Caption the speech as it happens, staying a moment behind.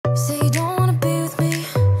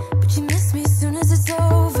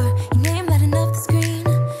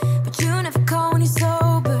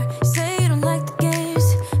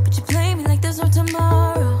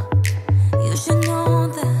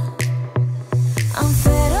I'm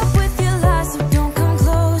fed up with your lies, so don't come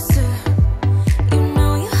closer. You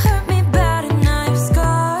know you hurt me bad and I have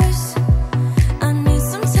scars. I need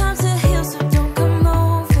some time to heal, so don't come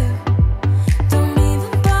over. Don't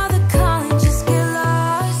even bother calling, just get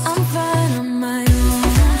lost. I'm fine on my own,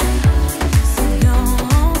 so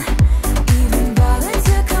don't even bother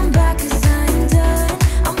to come back, 'cause I ain't done.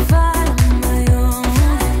 I'm fine on my own,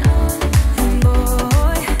 and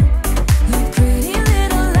boy, your pretty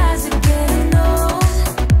little lies are getting old.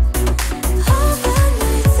 All the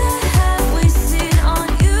nights I have wasted on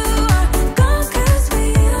you are gone, 'cause we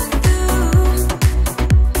are through.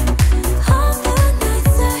 All the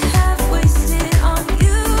nights I have wasted on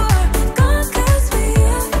you are gone, 'cause we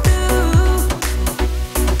are through.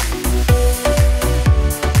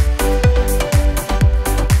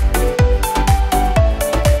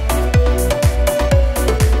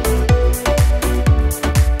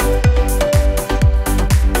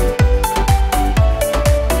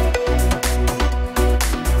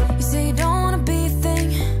 You say you don't wanna be a thing,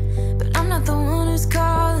 but I'm not the one who's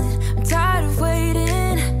calling. I'm tired of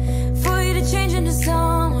waiting for you to change into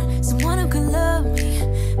someone who can love me.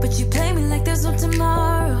 But you play me like there's no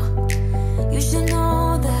tomorrow. You should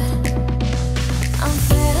know that. I'm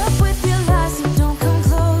fed up with your lies, so don't come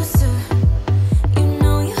closer. You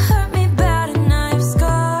know you hurt me bad and I have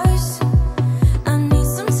scars. I need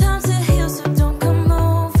some time to heal, so don't come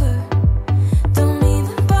over. Don't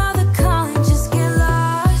even bother calling, just get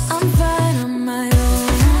lost. I'm fine on my own,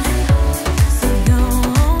 so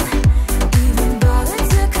don't even bother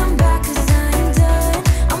to come back, 'cause I ain't done.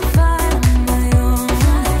 I'm fine on my own,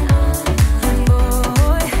 and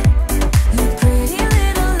boy, your pretty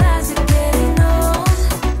little lies are getting old.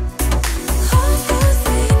 All those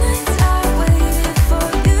late nights I waited for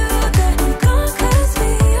you, they're gone, 'cause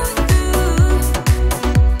we are through.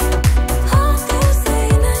 All those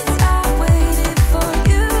late nights I waited for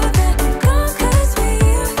you, they're gone, 'cause we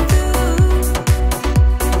are through.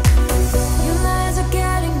 Your lies are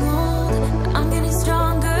getting old, but I'm getting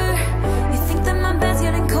stronger. You think that my bed's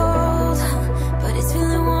getting cold, but it's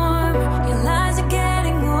feeling warm. Your lies are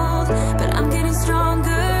getting old, but I'm getting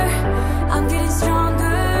stronger. I'm getting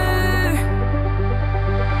stronger,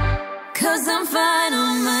 'cause I'm fine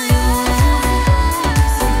on my own.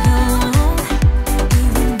 So don't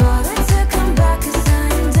even bother to come back, 'cause I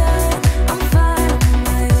ain't done. I'm fine on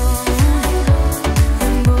my own,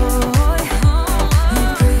 and boy,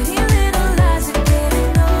 your pretty little lies are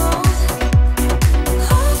getting old.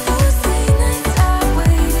 All those late nights I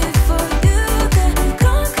waited for you, they're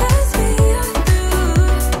gone, 'cause we are through.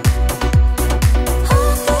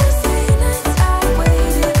 All those late nights I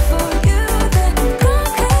waited for you, they're gone,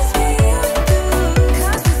 'cause we are through.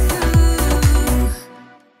 'Cause we're through.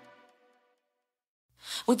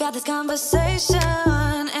 We've had this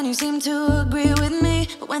conversation, and you seem to agree with me.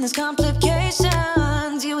 But when there's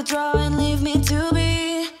complications, you withdraw and leave me to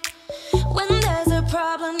be. When there's a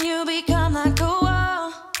problem, you become like a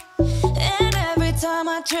wall, and every time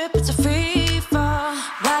I trip, it's a free fall.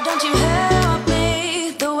 Why don't you help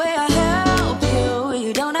me the way I help you?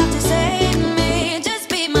 You don't have to save me, just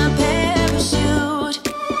be my parachute.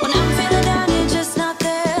 When I'm feeling down, you're just not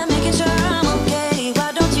there, making sure I'm okay. Why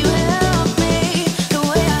don't you help me the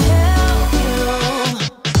way I help you?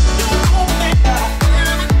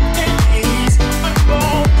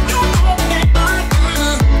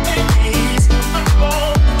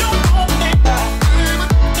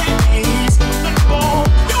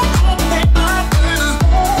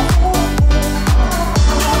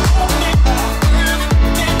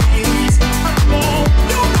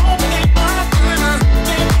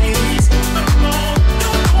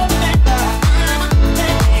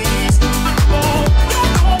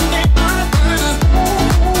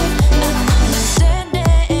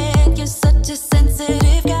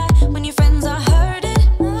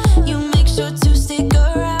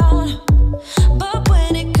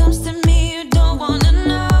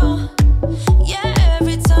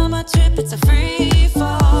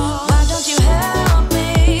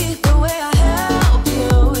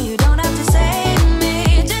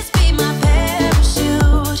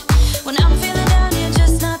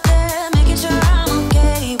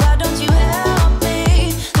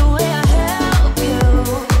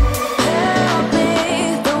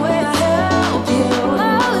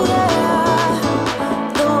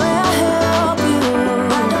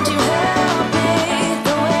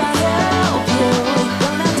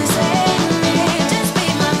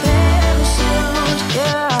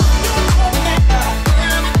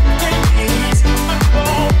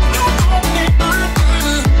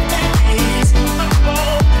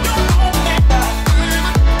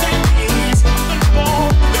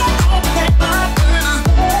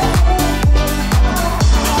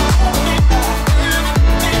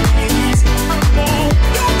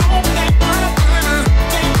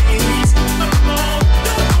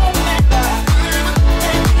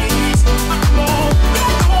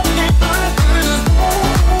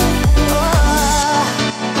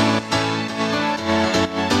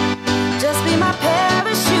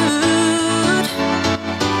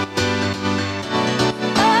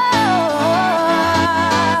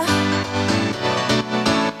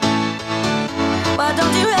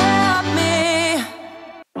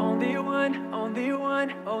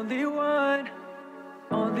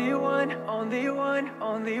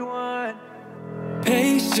 only one.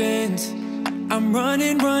 Patience, I'm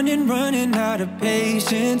running out of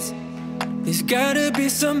patience. There's gotta be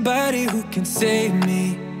somebody who can save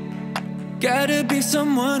me. Gotta be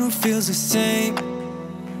someone who feels the same.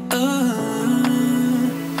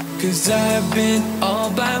 Cause I've been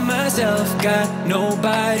all by myself, got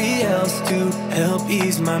nobody else to help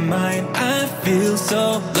ease my mind. I feel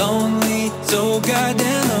so lonely, so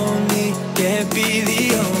goddamn lonely. Can't be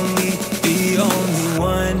the only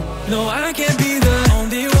one. No, I can't be the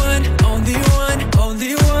only one, only one,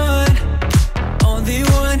 only one. Only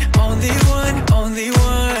one, only one, only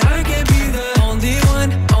one. I can't be the only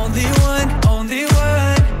one, only one, only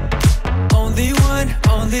one. Only one,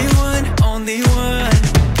 only one, only one.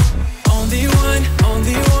 Only one,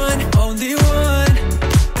 only one, only one.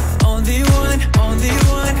 Only one, only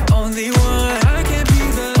one, only one. I can't be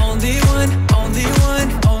the only one, only one,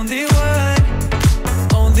 only one.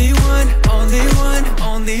 Only one, only one,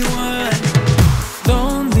 only one.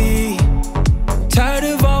 Lonely, tired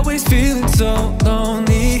of always feeling so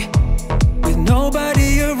lonely, with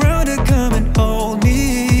nobody around to come and hold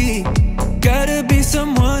me. Gotta be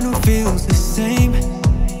someone who feels the same.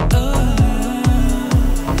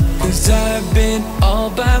 Cause I've been all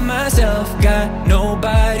by myself, got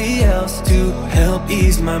nobody else to help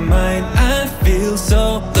ease my mind. I feel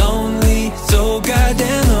so lonely, so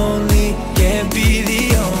goddamn lonely. Can't be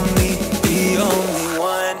the only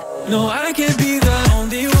one. No, I can't be the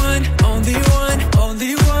only one, only one,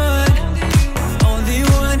 only one. Only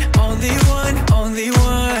one, only one, only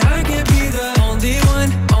one. I can't be the only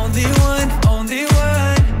one, only one, only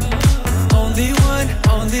one. Only one,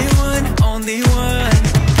 only one, only one.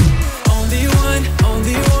 Only one,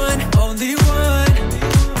 only one, only one.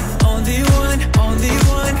 Only one, only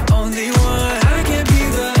one, only one. I can't be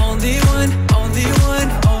the only one, only one,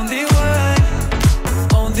 only one.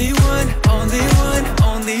 Only one, only one,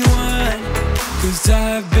 only one. Cause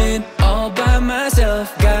I've been all by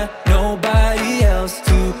myself, got nobody else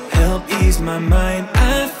to help ease my mind.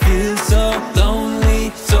 I feel so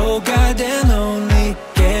lonely, so goddamn lonely.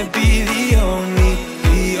 Can't be the only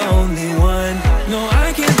one. No,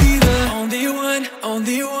 I can't be the only one,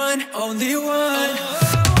 only one, only one.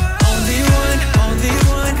 Only one, only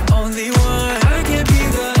one, only one. I can't be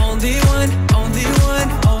the only one, only one,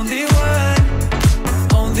 only one.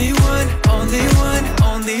 Only one, only one,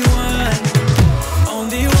 only one.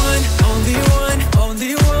 Only one, only one,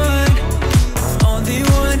 only one. Only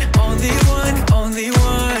one, only one, only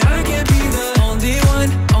one. I can't be the only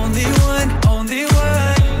one, only one, only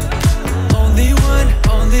one. Only one,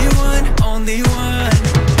 only one, only one.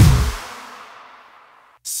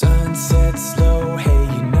 Sunset slow, hey,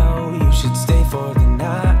 you know you should stay for the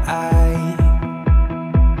night.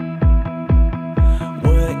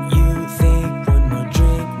 What you think? One more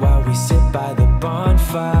drink while we sit by the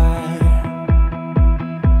bonfire.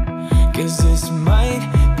 Cause this might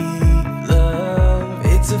be love.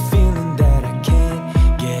 It's a feeling that I can't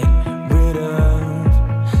get rid of.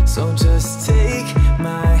 So just take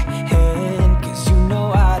my hand, cause you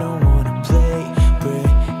know I don't wanna play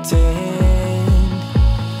pretend.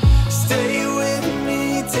 Stay with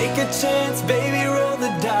me, take a chance, baby, roll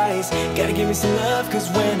the dice. Gotta give me some love, cause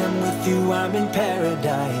when I'm with you, I'm in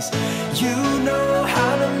paradise. You know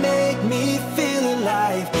how to make me feel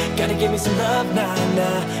alive. Gotta give me some love, nah,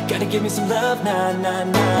 nah. Gotta give me some love, nah, nah,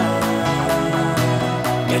 nah.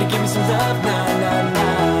 Gotta give me some love, nah, nah,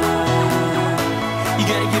 nah. You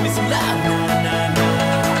gotta give me some love, nah, nah, nah.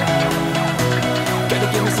 Gotta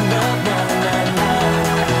give me some love, nah, nah, nah.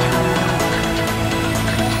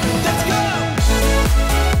 Let's go!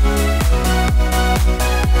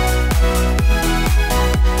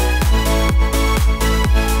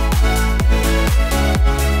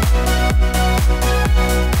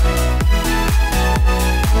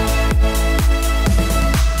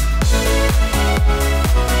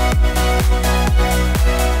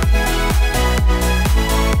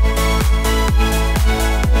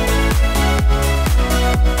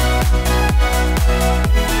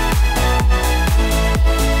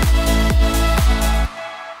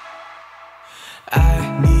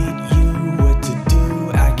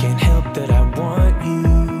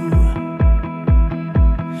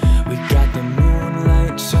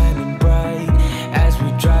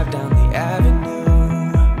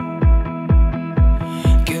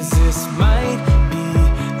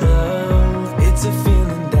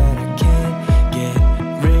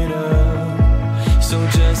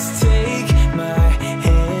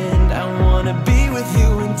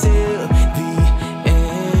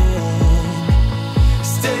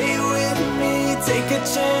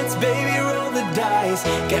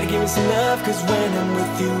 give me some love, cause when I'm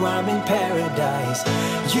with you I'm in paradise.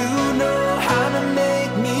 You know how to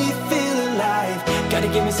make me feel alive. Gotta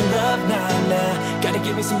give me some love, nah, nah. Gotta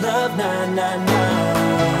give me some love, nah, nah, nah.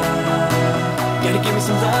 Gotta give me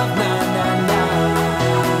some love, nah, nah.